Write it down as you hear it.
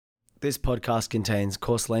This podcast contains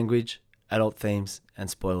coarse language, adult themes, and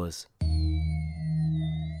spoilers.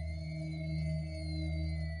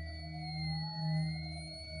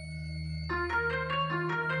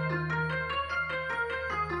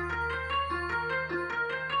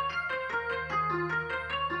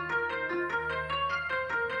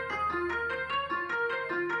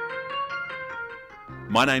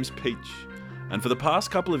 My name's Peach, and for the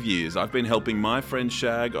past couple of years I've been helping my friend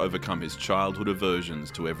Shag overcome his childhood aversions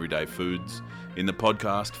to everyday foods in the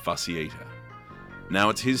podcast Fussy Eater. Now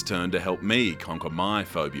it's his turn to help me conquer my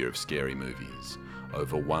phobia of scary movies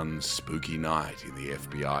over one spooky night in the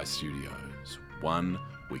FBI studios, one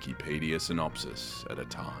Wikipedia synopsis at a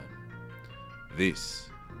time. This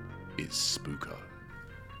is Spooko.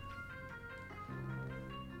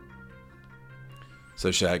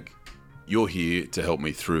 So Shag, you're here to help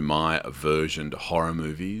me through my aversion to horror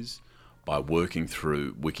movies by working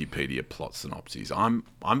through Wikipedia plot synopses. I'm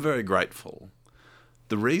very grateful.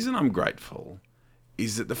 The reason I'm grateful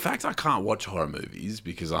is that the fact I can't watch horror movies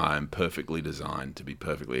because I am perfectly designed to be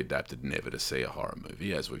perfectly adapted never to see a horror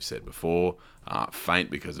movie, as we've said before,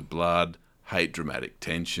 faint because of blood, hate dramatic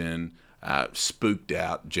tension, spooked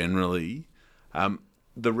out generally.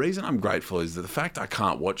 The reason I'm grateful is that the fact I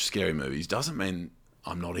can't watch scary movies doesn't mean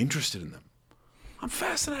I'm not interested in them. I'm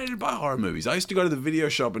fascinated by horror movies. I used to go to the video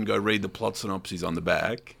shop and go read the plot synopses on the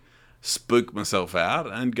back, spook myself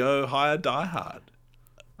out, and go hire Die Hard.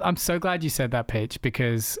 I'm so glad you said that, Peach,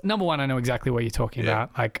 because number one, I know exactly what you're talking about.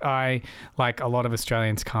 Like a lot of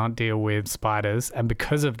Australians can't deal with spiders, and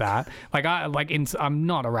because of that, I'm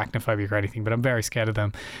not arachnophobic or anything, but I'm very scared of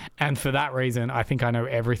them. And for that reason, I think I know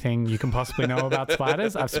everything you can possibly know about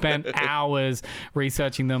spiders. I've spent hours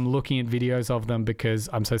researching them, looking at videos of them because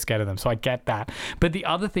I'm so scared of them. So I get that. But the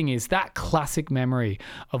other thing is that classic memory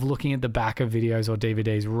of looking at the back of videos or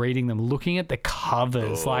DVDs, reading them, looking at the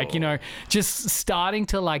covers, just starting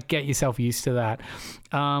to get yourself used to that,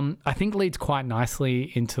 I think leads quite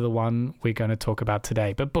nicely into the one we're going to talk about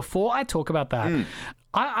today. But before I talk about that,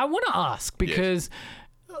 I want to ask, because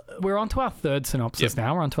we're on to our third synopsis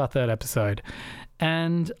now. We're on to our third episode.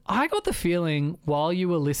 And I got the feeling while you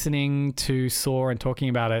were listening to Saw and talking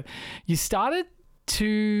about it, you started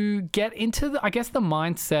to get into the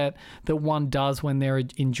mindset that one does when they're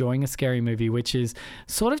enjoying a scary movie, which is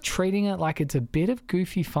sort of treating it like it's a bit of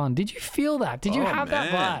goofy fun. Did you feel that? Did you have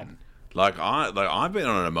that vibe? I've been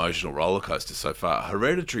on an emotional roller coaster so far.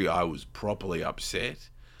 Hereditary, I was properly upset,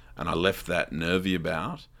 and I left that nervy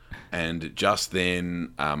about. And just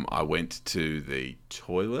then, I went to the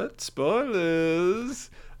toilet, spoilers,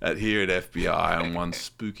 here at FBI on one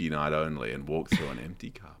spooky night only, and walked through an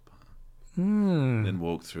empty car. Then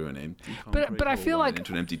walk through an empty concrete but I feel like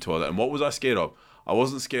into an empty toilet. And what was I scared of? I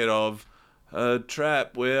wasn't scared of a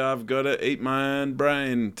trap where I've got to eat my own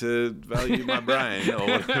brain to value my brain or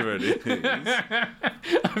whatever it is.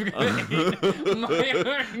 I've got to eat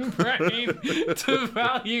my own brain to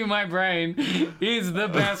value my brain is the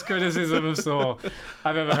best criticism of Saw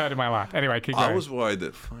I've ever heard in my life. Anyway, keep going. I was worried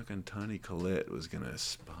that fucking Toni Collette was going to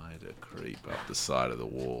spider creep up the side of the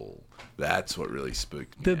wall. That's what really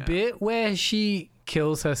spooked me. The bit where she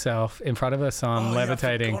kills herself in front of her son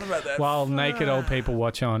levitating while naked old people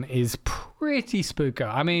watch on is pretty spooker.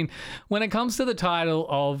 I mean, when it comes to the title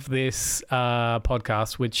of this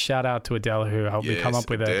podcast, which shout out to Adele who helped me come up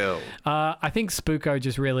with it, I think Spooko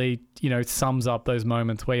just really, sums up those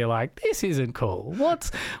moments where you're like, this isn't cool.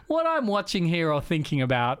 What I'm watching here or thinking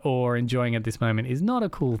about or enjoying at this moment is not a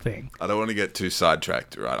cool thing. I don't want to get too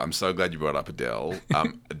sidetracked, right? I'm so glad you brought up Adele.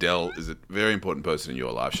 Adele is a very important person in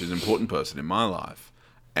your life. She's an important person in my life.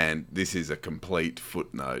 And this is a complete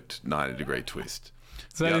footnote, 90-degree twist.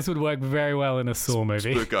 So this would work very well in a Saw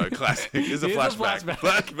movie. Spooko classic. Here's a flashback.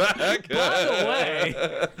 Flashback. By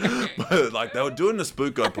the way. They were doing the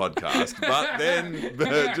Spooko podcast, but then,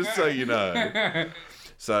 just so you know.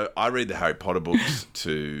 So I read the Harry Potter books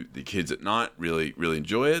to the kids at night, really, really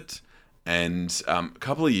enjoy it. And a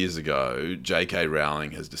couple of years ago, J.K.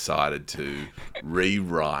 Rowling has decided to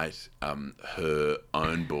rewrite her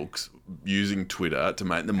own books using Twitter to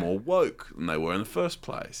make them more woke than they were in the first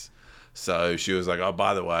place. So she was like, oh,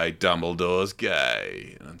 by the way, Dumbledore's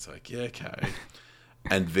gay. And it's like, yeah, okay.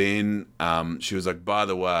 And then she was like, by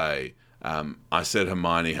the way, I said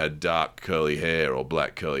Hermione had dark curly hair or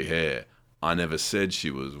black curly hair. I never said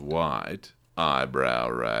she was white. Eyebrow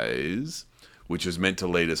raise. Which was meant to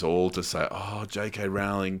lead us all to say, oh, J.K.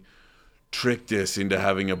 Rowling tricked us into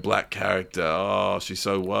having a black character. Oh, she's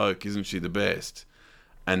so woke. Isn't she the best?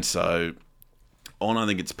 And so on, I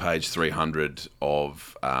think it's page 300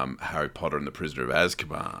 of Harry Potter and the Prisoner of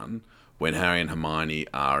Azkaban, when Harry and Hermione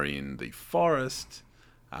are in the forest,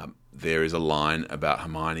 there is a line about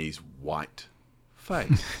Hermione's white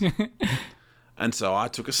face. And so I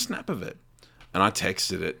took a snap of it and I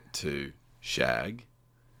texted it to Shag,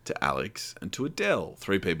 to Alex, and to Adele,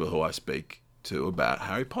 3 people who I speak to about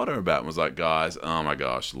Harry Potter and was like, guys, oh my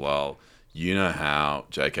gosh, lol, you know how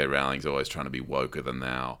J.K. Rowling's always trying to be woker than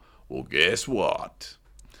thou. Well, guess what?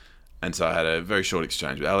 And so I had a very short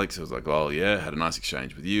exchange with Alex. I was like, well, yeah, had a nice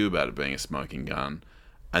exchange with you about it being a smoking gun.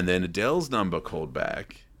 And then Adele's number called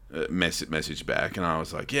back, messaged back, and I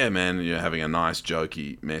was like, yeah, man, you're having a nice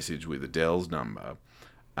jokey message with Adele's number.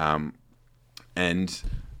 And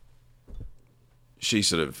she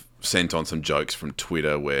sort of sent on some jokes from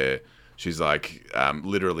Twitter where she's like,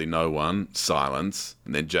 literally no one, silence,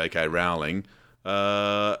 and then J.K. Rowling,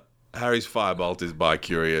 Harry's firebolt is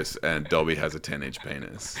bi-curious and Dobby has a 10-inch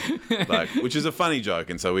penis. Which is a funny joke.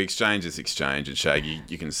 And so we exchange this exchange, and Shaggy,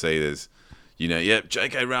 you can see there's, yep,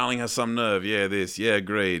 J.K. Rowling has some nerve. Yeah, this. Yeah,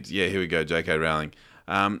 agreed. Yeah, here we go, J.K. Rowling.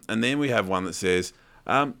 And then we have one that says,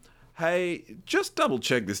 hey, just double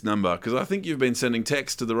check this number because I think you've been sending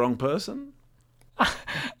text to the wrong person.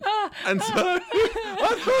 And so I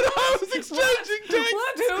thought I was exchanging text.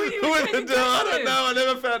 What? Who are you with exchanging Adele. I text don't know. I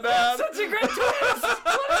never found out. Such a great twist!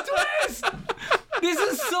 What a twist! This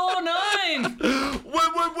is Saw 9!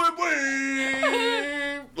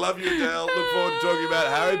 Love you, Adele. Look forward to talking about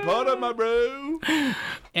Harry Potter, my bro.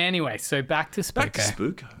 Anyway, so back to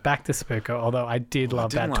Spooko. Back to Spooko, although I did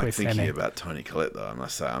love that twist thinking ending. about Toni Collette, though, I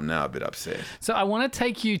must say. I'm now a bit upset. So I want to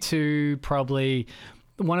take you to probably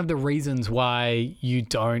one of the reasons why you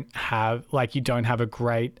don't have a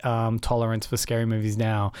great tolerance for scary movies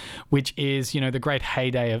now, which is, the great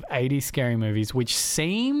heyday of 80s scary movies, which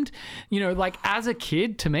seemed, as a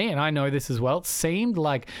kid to me, and I know this as well, it seemed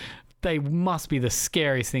like they must be the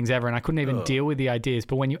scariest things ever, and I couldn't even deal with the ideas.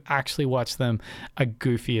 But when you actually watch them, are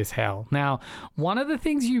goofy as hell. Now, one of the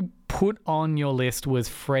things you put on your list was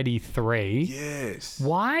Freddy 3. Yes.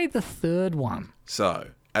 Why the third one? So,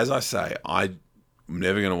 as I say, I'm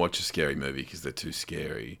never going to watch a scary movie because they're too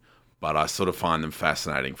scary, but I sort of find them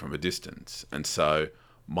fascinating from a distance. And so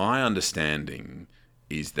my understanding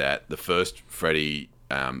is that the first Friday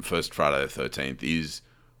the 13th is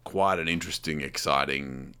quite an interesting,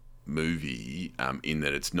 exciting movie in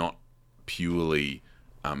that it's not purely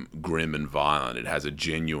grim and violent. It has a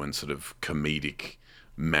genuine sort of comedic,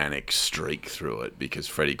 manic streak through it because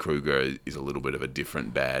Freddy Krueger is a little bit of a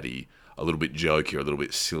different baddie, a little bit jokier, a little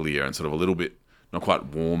bit sillier, and sort of a little bit, not quite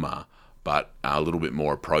warmer, but a little bit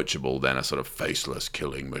more approachable than a sort of faceless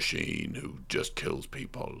killing machine who just kills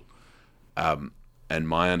people. And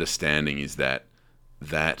my understanding is that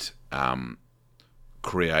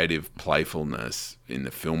creative playfulness in the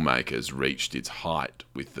filmmakers reached its height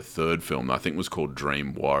with the third film that I think was called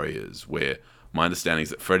Dream Warriors, where my understanding is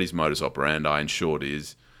that Freddy's modus operandi, in short,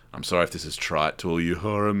 is, I'm sorry if this is trite to all you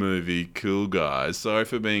horror movie cool guys, sorry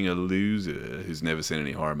for being a loser who's never seen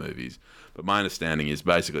any horror movies, but my understanding is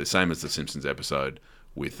basically the same as the Simpsons episode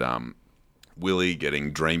with Willie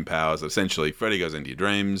getting dream powers. Essentially, Freddy goes into your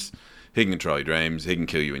dreams, he can control your dreams, he can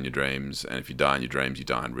kill you in your dreams, and if you die in your dreams, you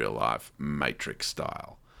die in real life, Matrix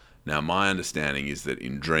style. Now, my understanding is that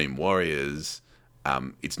in Dream Warriors,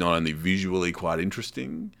 it's not only visually quite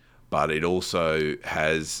interesting, but it also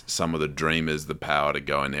has some of the dreamers the power to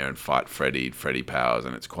go in there and fight Freddy powers,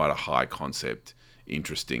 and it's quite a high concept,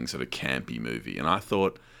 interesting sort of campy movie. And I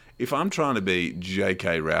thought, if I'm trying to be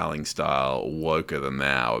J.K. Rowling style woker than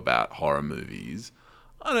thou about horror movies,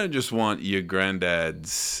 I don't just want your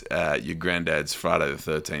granddad's Friday the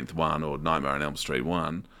 13th one or Nightmare on Elm Street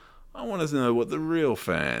 1. I want to know what the real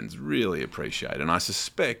fans really appreciate, and I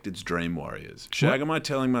suspect it's Dream Warriors. Shag, am I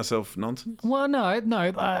telling myself nonsense? Well, no.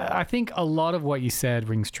 I think a lot of what you said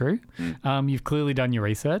rings true. You've clearly done your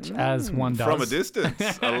research, as one does. From a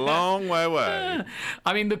distance, a long way away.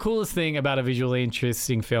 I mean, the coolest thing about a visually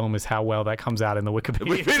interesting film is how well that comes out in the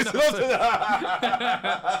Wikipedia.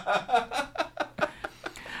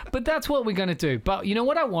 But that's what we're going to do. But you know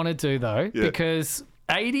what I want to do, though? Yeah. Because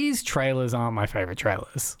 80s trailers aren't my favorite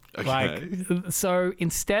trailers. Okay. So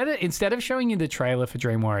instead of showing you the trailer for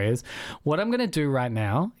Dream Warriors, what I'm going to do right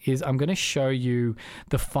now is I'm going to show you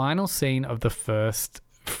the final scene of the first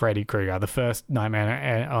Freddy Krueger, the first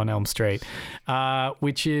Nightmare on Elm Street,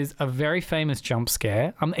 which is a very famous jump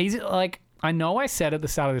scare. I know I said at the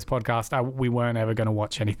start of this podcast we weren't ever going to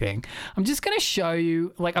watch anything. I'm just going to show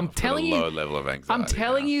you, I'm telling you, low level of anxiety. I'm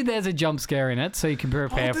telling you, there's a jump scare in it, so you can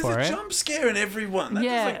prepare for it. There's a jump scare in everyone. That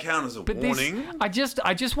doesn't count as a warning. I just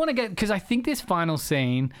want to get, because I think this final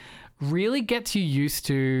scene really gets you used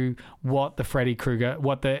to what the Freddy Krueger,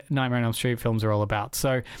 what the Nightmare on Elm Street films are all about.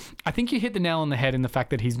 So I think you hit the nail on the head in the fact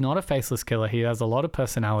that he's not a faceless killer. He has a lot of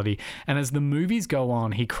personality. And as the movies go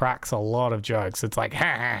on, he cracks a lot of jokes. It's like,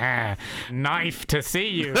 ha, ha, ha, knife to see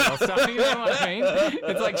you, or something. You know what I mean?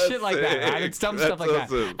 It's like shit like that, right? It's dumb stuff like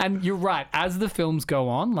that. And you're right. As the films go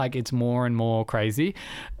on, like, it's more and more crazy.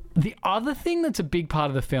 The other thing that's a big part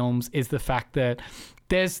of the films is the fact that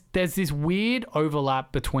there's this weird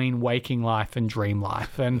overlap between waking life and dream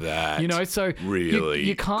life, and that, you know, so really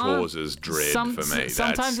you can't, causes dread for me.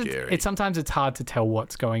 Sometimes That's scary. sometimes it's hard to tell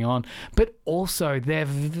what's going on, but also they're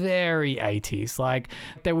very 80s. Like,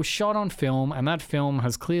 they were shot on film, and that film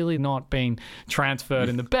has clearly not been transferred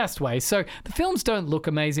in the best way. So the films don't look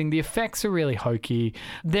amazing. The effects are really hokey.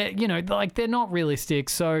 They're not realistic.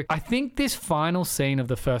 So I think this final scene of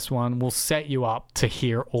the first one will set you up to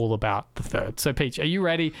hear all about the third. So Peach, are you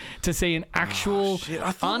ready to see an actual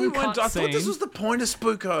I thought scene? this was the point of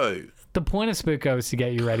Spooko. The point of Spooko is to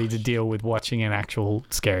get you ready to deal with watching an actual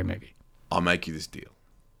scary movie. I'll make you this deal.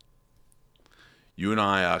 You and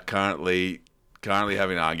I are currently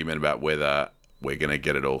having an argument about whether we're going to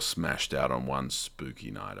get it all smashed out on one spooky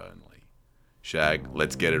night only. Shag,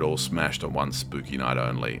 let's get it all smashed on one spooky night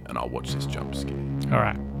only, and I'll watch this jump scare. All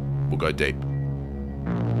right. We'll go deep.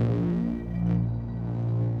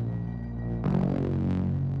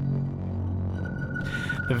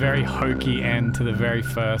 The very hokey end to the very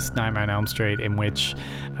first Nightmare on Elm Street, in which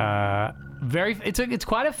it's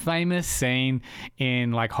quite a famous scene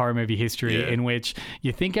in like horror movie history, in which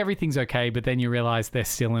you think everything's okay, but then you realize they're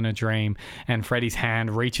still in a dream, and Freddy's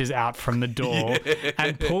hand reaches out from the door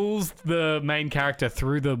and pulls the main character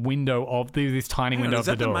through the window of this tiny window of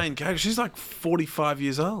the door. Is that the main character? She's like 45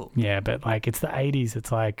 years old. Yeah, but like, it's the 80s.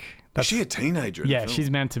 It's like, is she a teenager? Yeah, she's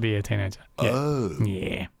meant to be a teenager. Yeah. Oh.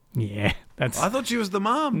 Yeah. I thought she was the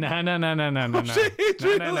mum. No.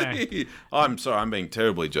 Really? I'm sorry, I'm being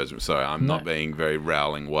terribly judgmental. Sorry, I'm not being very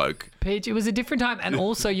rowling woke. Peach, it was a different time. And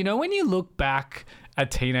also, you know, when you look back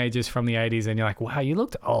at teenagers from the 80s and you're like, wow, you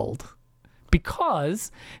looked old.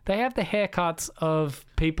 Because they have the haircuts of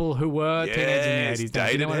people who were teenagers in the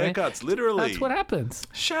 80s. Dated haircuts, literally. That's what happens.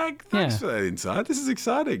 Shag, thanks for that insight. This is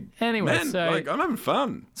exciting. Anyway, man, I'm having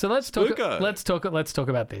fun. So let's talk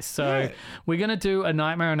about this. So we're gonna do a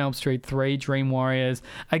Nightmare on Elm Street 3 Dream Warriors.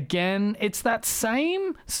 Again, it's that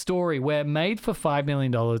same story where made for $5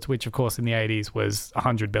 million, which of course in the 80s was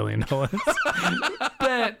 $100 billion.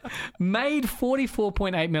 But made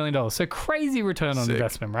 $44.8 million. So crazy return on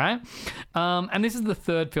investment, right? And this is the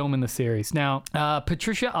third film in the series. Now,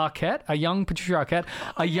 Patricia Arquette,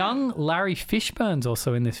 a young Larry Fishburne's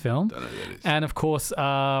also in this film. Don't know who that is. And of course,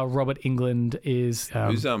 Robert Englund is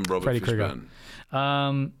who's Robert Freddy Fishburne?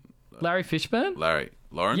 Krueger. Larry Fishburne? Larry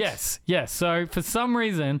Lawrence? Yes. So for some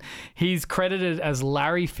reason, he's credited as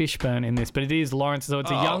Larry Fishburne in this, but it is Lawrence. So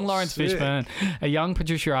it's a young Lawrence Fishburne, a young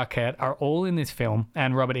Patricia Arquette are all in this film,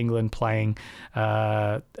 and Robert Englund playing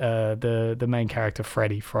the main character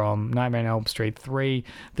Freddy from Nightmare on Elm Street 3,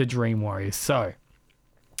 The Dream Warriors. So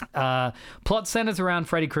plot centers around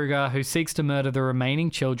Freddy Krueger, who seeks to murder the remaining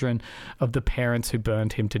children of the parents who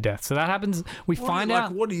burned him to death. So that happens. We find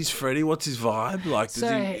out. What is Freddy? What's his vibe? Like,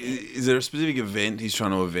 is there a specific event he's trying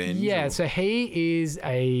to avenge? Yeah, so he is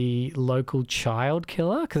a local child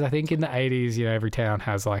killer, because I think in the 80s, you know, every town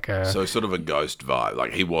has like a. So sort of a ghost vibe.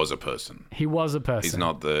 Like, he was a person. He was a person. He's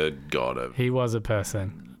not the god of. He was a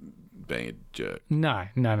person. Being a jerk. No.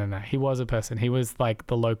 He was a person. He was like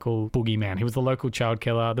the local boogeyman. He was the local child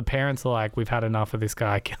killer. The parents are like, we've had enough of this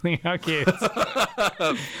guy killing our kids.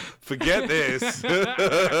 Forget this.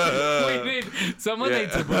 Someone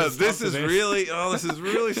needs to put this is really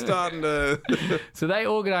starting to. So they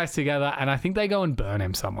organize together, and I think they go and burn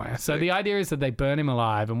him somewhere. So the idea is that they burn him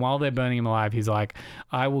alive, and while they're burning him alive, he's like,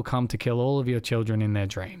 I will come to kill all of your children in their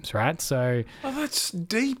dreams, right? So that's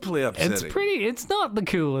deeply upsetting. It's not the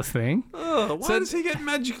coolest thing. Oh, why does he get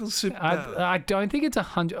magical superpowers? I don't think it's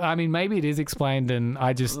 100. I mean, maybe it is explained, and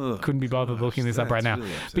I just couldn't be bothered looking this up right now. Really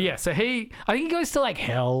but yeah, so I think he goes to like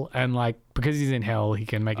hell, and like because he's in hell, he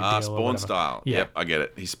can make a deal. Spawn style. Yeah. Yep, I get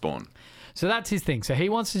it. He's Spawn. So that's his thing. So he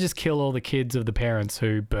wants to just kill all the kids of the parents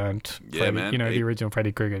who burnt Freddy, the original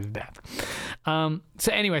Freddy Krueger to death.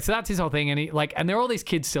 So anyway, so that's his whole thing, and there are all these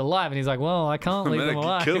kids still alive, and he's like, well, I can't leave them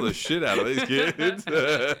alive. Kill the shit out of these kids.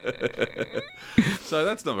 So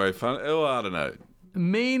that's not very fun. Oh, I don't know.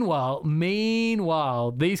 Meanwhile,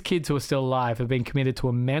 these kids who are still alive have been committed to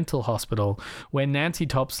a mental hospital where Nancy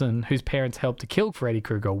Thompson, whose parents helped to kill Freddy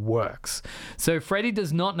Krueger, works. So Freddy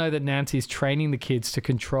does not know that Nancy is training the kids to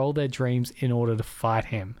control their dreams in order to fight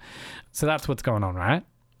him. So that's what's going on, right?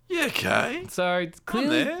 Yeah, okay. So it's I'm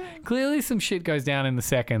there. clearly some shit goes down in the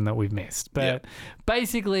second that we've missed. But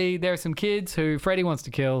basically, there are some kids who Freddy wants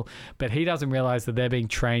to kill, but he doesn't realize that they're being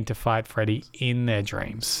trained to fight Freddy in their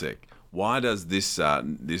dreams. Sick. Why does this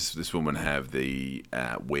woman have the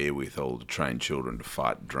wherewithal to train children to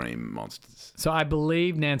fight dream monsters? So I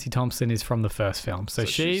believe Nancy Thompson is from the first film. So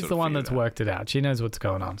she she's sort the of one figured that's it out. worked it out. She knows what's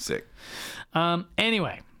going on. Sick.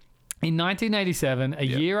 Anyway, in 1987, a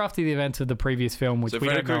year after the events of the previous film, which So we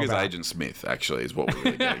Freddy don't know Krueger's about. Agent Smith, actually, is what we're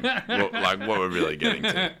really getting. what we're really getting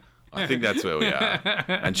to. I think that's where we are.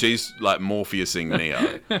 And she's like Morpheusing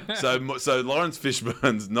Neo. So Lawrence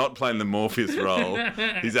Fishburne's not playing the Morpheus role.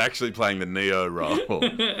 He's actually playing the Neo role.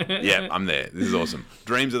 Yeah, I'm there. This is awesome.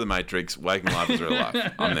 Dreams of the Matrix, waking life is real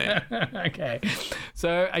life. I'm there. Okay.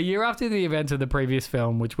 So a year after the events of the previous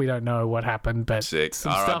film, which we don't know what happened, but Sick.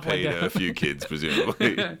 some stuff R.I.P. went to down. a few kids,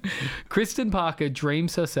 presumably. Kristen Parker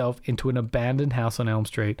dreams herself into an abandoned house on Elm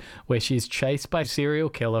Street where she is chased by serial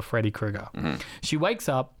killer Freddy Krueger. She wakes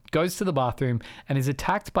up, goes to the bathroom, and is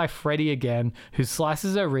attacked by Freddy again, who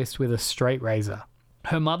slices her wrist with a straight razor.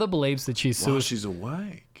 Her mother believes that she's While suicidal she's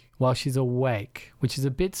awake. while she's awake, which is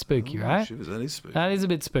a bit spooky, right? That is spooky. That is a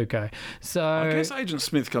bit spooko. So I guess Agent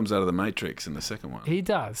Smith comes out of the Matrix in the second one. he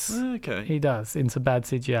does. Okay. He does in some bad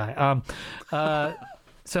CGI.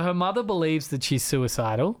 So her mother believes that she's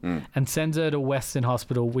suicidal and sends her to Western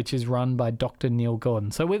Hospital, which is run by Dr. Neil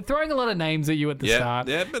Gordon. So we're throwing a lot of names at you at the start.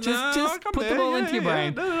 Yeah, but just put them all into your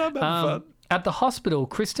brain. No, I'm having fun. At the hospital,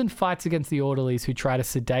 Kristen fights against the orderlies who try to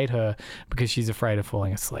sedate her because she's afraid of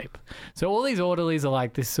falling asleep. So all these orderlies are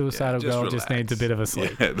like, this suicidal girl just relax. needs a bit of a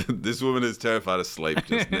sleep. Yeah, this woman is terrified of sleep,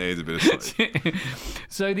 just needs a bit of sleep.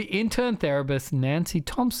 So the intern therapist, Nancy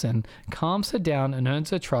Thompson, calms her down and earns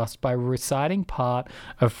her trust by reciting part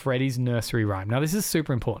of Freddy's nursery rhyme. Now, this is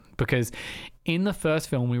super important because in the first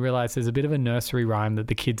film, we realize there's a bit of a nursery rhyme that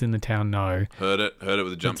the kids in the town know. Heard it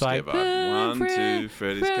with a jump It's like, scare vibe. 1, 2,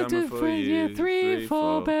 Freddy's coming for you. 3,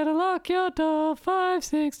 4, better lock your door. 5,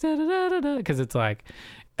 6, da da da da da. Because it's like,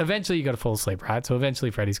 eventually you got to fall asleep, right? So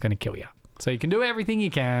eventually Freddy's going to kill you. So you can do everything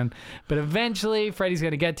you can, but eventually Freddy's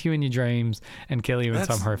going to get to you in your dreams and kill you in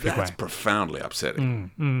some horrific way. That's profoundly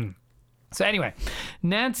upsetting. So anyway,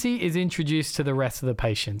 Nancy is introduced to the rest of the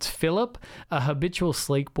patients. Philip, a habitual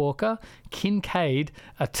sleepwalker. Kincaid,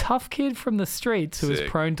 a tough kid from the streets who is Sick.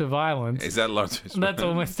 prone to violence. Is that Lawrence Fishburne? That's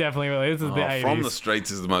almost definitely really. This is the 80s. From the streets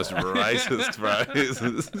is the most racist phrase.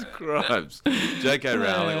 This is crimes. J.K.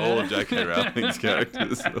 Rowling, all of J.K. Rowling's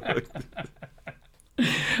characters.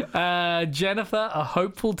 Jennifer, a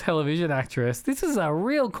hopeful television actress. This is a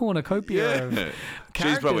real cornucopia of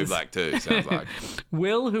She's probably characters. black too, sounds like.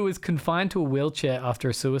 Will, who is confined to a wheelchair after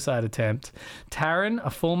a suicide attempt. Taryn, a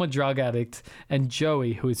former drug addict. And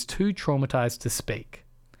Joey, who is too traumatized to speak.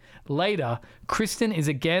 Later, Kristen is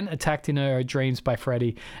again attacked in her dreams by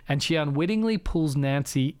Freddy, and she unwittingly pulls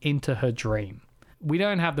Nancy into her dream. We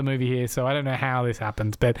don't have the movie here, so I don't know how this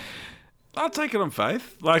happens, but I'll take it on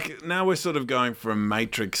faith. Like, now we're sort of going from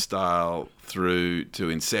Matrix style through to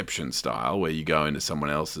Inception style, where you go into someone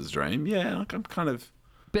else's dream. Yeah, like, I'm kind of...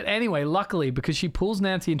 But anyway, luckily, because she pulls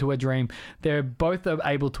Nancy into her dream, they're both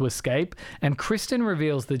able to escape, and Kristen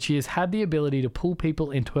reveals that she has had the ability to pull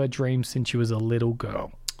people into her dreams since she was a little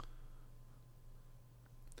girl.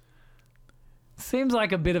 Seems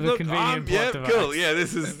like a bit of a convenient plot device. Cool. Yeah,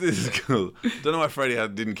 this is cool. Don't know why Freddy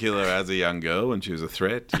didn't kill her as a young girl when she was a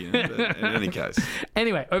threat, but in any case.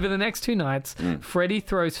 Anyway, over the next 2 nights, Freddy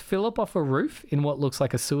throws Philip off a roof in what looks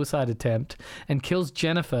like a suicide attempt and kills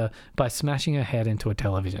Jennifer by smashing her head into a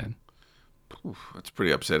television. Oof, that's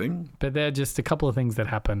pretty upsetting. But there are just a couple of things that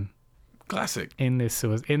happen Classic. in this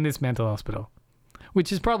mental hospital,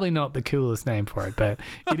 which is probably not the coolest name for it, but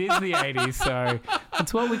it is the 80s, so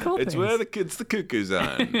that's what we call It's things. where it's the cuckoo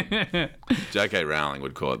zone. J.K. Rowling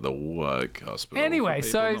would call it the woke hospital. Anyway, for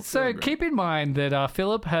people so not so programmed. keep in mind that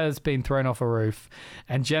Philip has been thrown off a roof,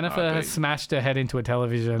 and Jennifer R.I.P. has smashed her head into a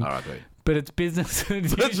television. R.I.P. But it's business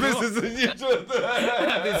as That's usual business as usual.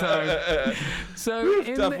 at this home. So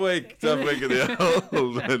Tough week in the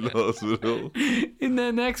old mental hospital. in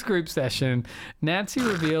the next group session, Nancy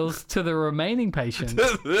reveals to the remaining patients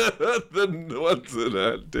The ones that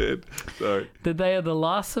aren't dead. Sorry. that they are the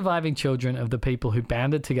last surviving children of the people who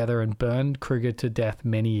banded together and burned Krueger to death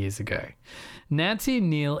many years ago. Nancy and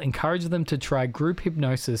Neil encourage them to try group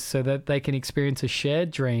hypnosis so that they can experience a shared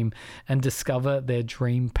dream and discover their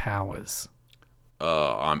dream powers.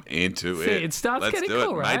 Oh, I'm into See, it. it starts Let's getting do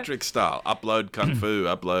cool, it. right? Matrix style. Upload kung fu.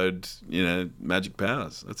 Upload, magic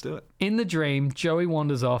powers. Let's do it. In the dream, Joey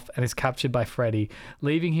wanders off and is captured by Freddy,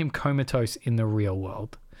 leaving him comatose in the real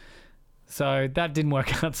world. So that didn't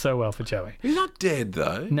work out so well for Joey. He's not dead,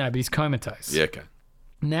 though. No, but he's comatose. Yeah, okay.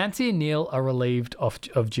 Nancy and Neil are relieved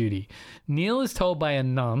of duty. Neil is told by a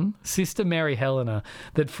nun, Sister Mary Helena,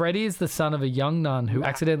 that Freddy is the son of a young nun who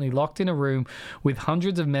accidentally locked in a room with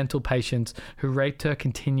hundreds of mental patients who raped her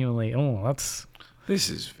continually. Oh, This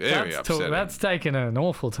is very upsetting. That's taken an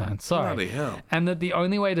awful turn. Sorry. Bloody hell. And that the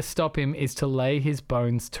only way to stop him is to lay his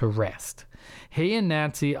bones to rest. He and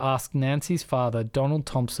Nancy ask Nancy's father, Donald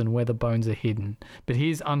Thompson, where the bones are hidden, but he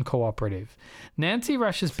is uncooperative. Nancy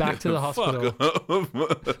rushes back to the hospital. I'm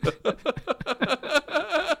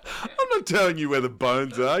not telling you where the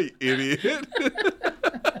bones are, you idiot.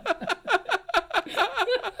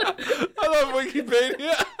 I love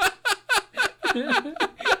Wikipedia.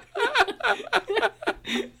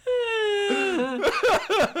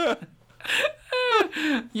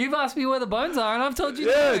 You've asked me where the bones are, and I've told you.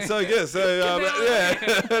 Yeah, no. so yeah,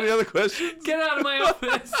 yeah. Any other questions? Get out of my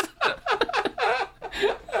office.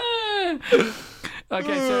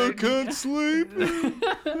 Okay, so I can't sleep.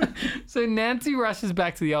 So Nancy rushes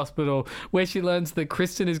back to the hospital where she learns that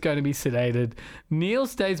Kristen is going to be sedated. Neil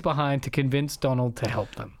stays behind to convince Donald to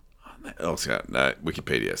help them. No,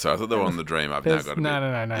 Wikipedia. So I thought they were on the dream. I've now got to No.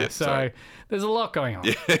 Yeah, so sorry. there's a lot going on.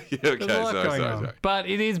 Yeah, okay, There's a lot going on. sorry. But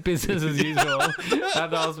it is business as usual at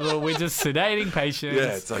the hospital. We're just sedating patients.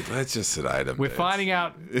 Yeah, it's like, let's just sedate them. We're finding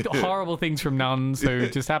out horrible things from nuns who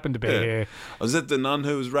just happen to be here. Was it the nun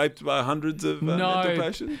who was raped by hundreds of mental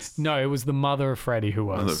patients? No, it was the mother of Freddy who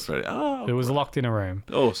was. Mother of Freddy. Oh, Who was locked in a room.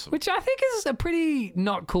 awesome. Which I think is a pretty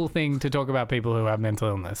not cool thing to talk about people who have mental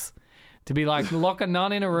illness. To be like, lock a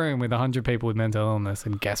nun in a room with 100 people with mental illness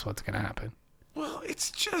and guess what's going to happen? Well,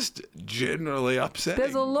 it's just generally upsetting.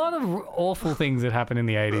 There's a lot of awful things that happened in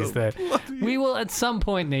the 80s that we will at some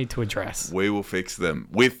point need to address. We will fix them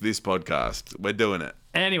with this podcast. We're doing it.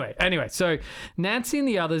 Anyway, so Nancy and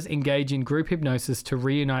the others engage in group hypnosis to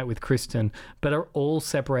reunite with Kristen, but are all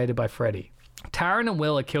separated by Freddy. Taryn and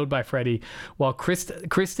Will are killed by Freddy, while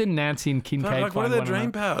Kristen, Nancy, and Kincaid Like, what are find their one dream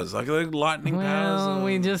another. powers? Like, are they lightning powers?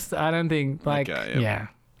 Well, I don't think, Okay, yeah.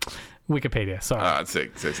 Wikipedia, sorry. All right,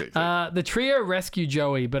 sick. The trio rescue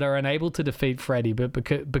Joey, but are unable to defeat Freddy, but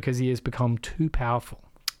because he has become too powerful.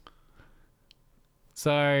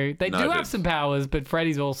 So they do have some powers, but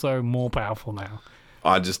Freddy's also more powerful now.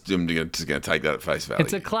 I just am just going to take that at face value.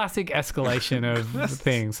 It's a classic escalation of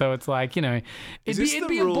things. So it's like, it'd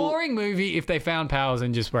be a boring movie if they found powers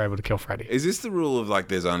and just were able to kill Freddy. Is this the rule of like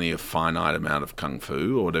there's only a finite amount of kung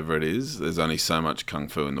fu or whatever it is? There's only so much kung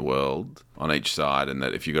fu in the world on each side, and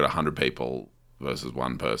that if you've got 100 people versus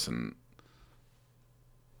one person,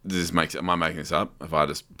 am I making this up? If I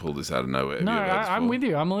just pull this out of nowhere? No, I'm with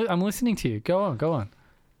you. I'm listening to you. Go on.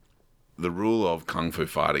 The rule of kung fu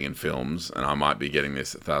fighting in films, and I might be getting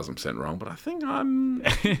this 1,000% wrong, but I think I'm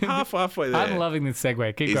halfway there. I'm loving this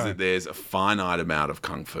segue. Keep is going. that there's a finite amount of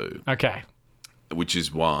kung fu. Okay. Which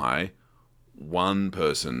is why one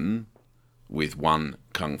person with one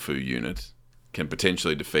kung fu unit can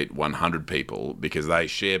potentially defeat 100 people because they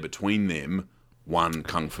share between them one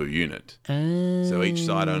kung fu unit. So each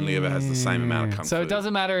side only ever has the same amount of kung fu. So it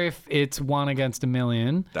doesn't matter if it's 1 against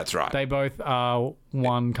 1,000,000. That's right. They both are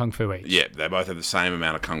one kung fu each. Yeah, they both have the same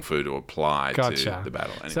amount of kung fu to apply to the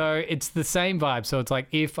battle. Anyway. So it's the same vibe. So it's like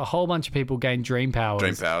if a whole bunch of people gain dream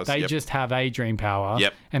powers, they just have a dream power.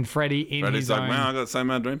 Yep. And Freddy's Freddy's like, wow, I got the same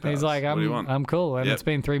amount of dream powers. He's like, what do you want? I'm cool, and it's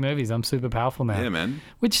been 3 movies. I'm super powerful now. Yeah, man.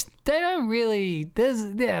 Which they don't really.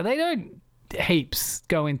 They don't heaps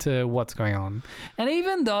go into what's going on. And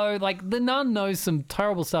even though like the nun knows some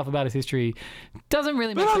terrible stuff about his history, doesn't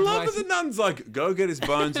really make sense. But I why love that the nun's like, go get his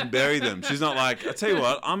bones and bury them. She's not like, I tell you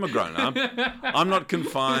what, I'm a grown up. I'm not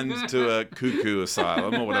confined to a cuckoo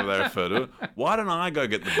asylum or whatever they refer to it. Why don't I go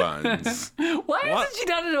get the bones? Why hasn't she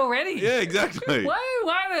done it already? Yeah, exactly.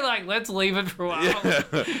 Why are they like, let's leave it for a while? Yeah.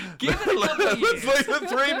 Give it a couple of years. Let's leave it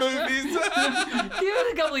 3 movies. Give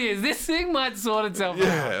it a couple of years. This thing might sort itself out.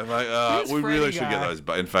 Yeah, like, we really should get those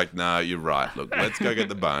bones. In fact, no, you're right. Look, let's go get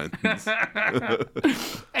the bones.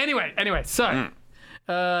 Anyway, so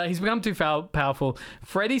he's become too powerful.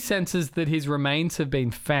 Freddy senses that his remains have been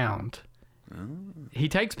found. He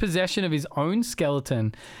takes possession of his own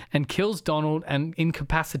skeleton and kills Donald and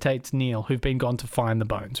incapacitates Neil, who've been gone to find the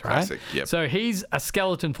bones, right? Classic, yep. So he's a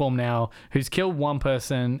skeleton form now who's killed one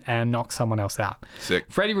person and knocked someone else out. Sick.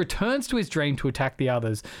 Freddy returns to his dream to attack the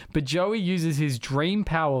others, but Joey uses his dream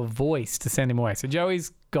power voice to send him away. So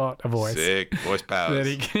Joey's got a voice. Sick. Voice powers. That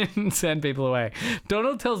he can send people away.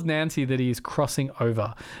 Donald tells Nancy that he is crossing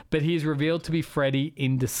over, but he is revealed to be Freddy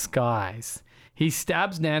in disguise. He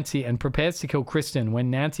stabs Nancy and prepares to kill Kristen when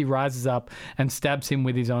Nancy rises up and stabs him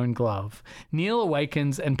with his own glove. Neil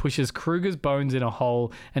awakens and pushes Krueger's bones in a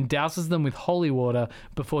hole and douses them with holy water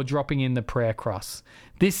before dropping in the prayer cross.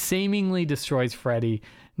 This seemingly destroys Freddy.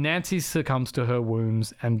 Nancy succumbs to her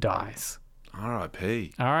wounds and dies.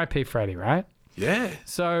 R.I.P. R.I.P. Freddy, right? Yeah.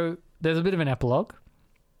 So there's a bit of an epilogue.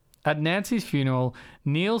 At Nancy's funeral,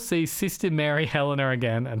 Neil sees Sister Mary Helena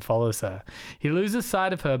again and follows her. He loses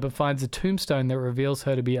sight of her but finds a tombstone that reveals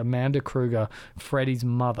her to be Amanda Krueger, Freddy's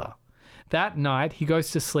mother. That night, he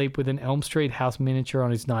goes to sleep with an Elm Street house miniature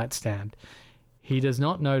on his nightstand. He does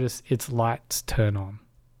not notice its lights turn on.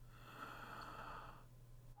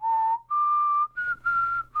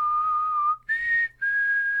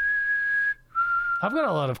 I've got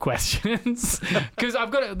a lot of questions because I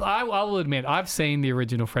will admit, I've seen the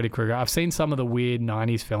original Freddy Krueger. I've seen some of the weird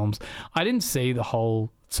 90s films. I didn't see the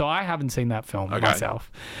whole, so I haven't seen that film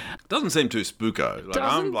myself. Doesn't seem too spooko.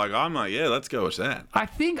 I'm like, yeah, let's go with that. I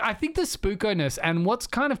think the spookoness and what's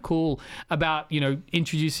kind of cool about,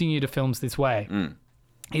 introducing you to films this way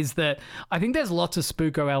is that I think there's lots of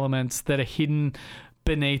spooko elements that are hidden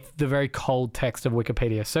beneath the very cold text of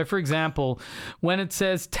Wikipedia. So, for example, when it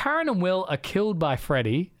says Taryn and Will are killed by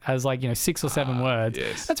Freddy as 6 or 7 words,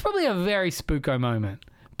 yes. That's probably a very spooko moment.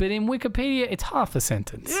 But in Wikipedia, it's half a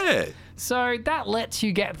sentence. Yeah. So that lets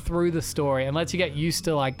you get through the story and lets you get used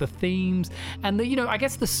to the themes and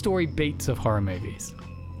the story beats of horror movies.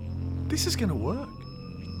 This is going to work.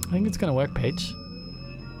 I think it's going to work, Peach.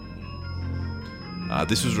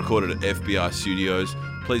 This was recorded at FBI Studios.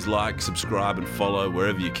 Please like, subscribe, and follow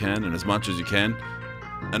wherever you can and as much as you can.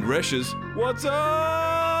 And Reshes, what's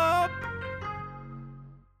up?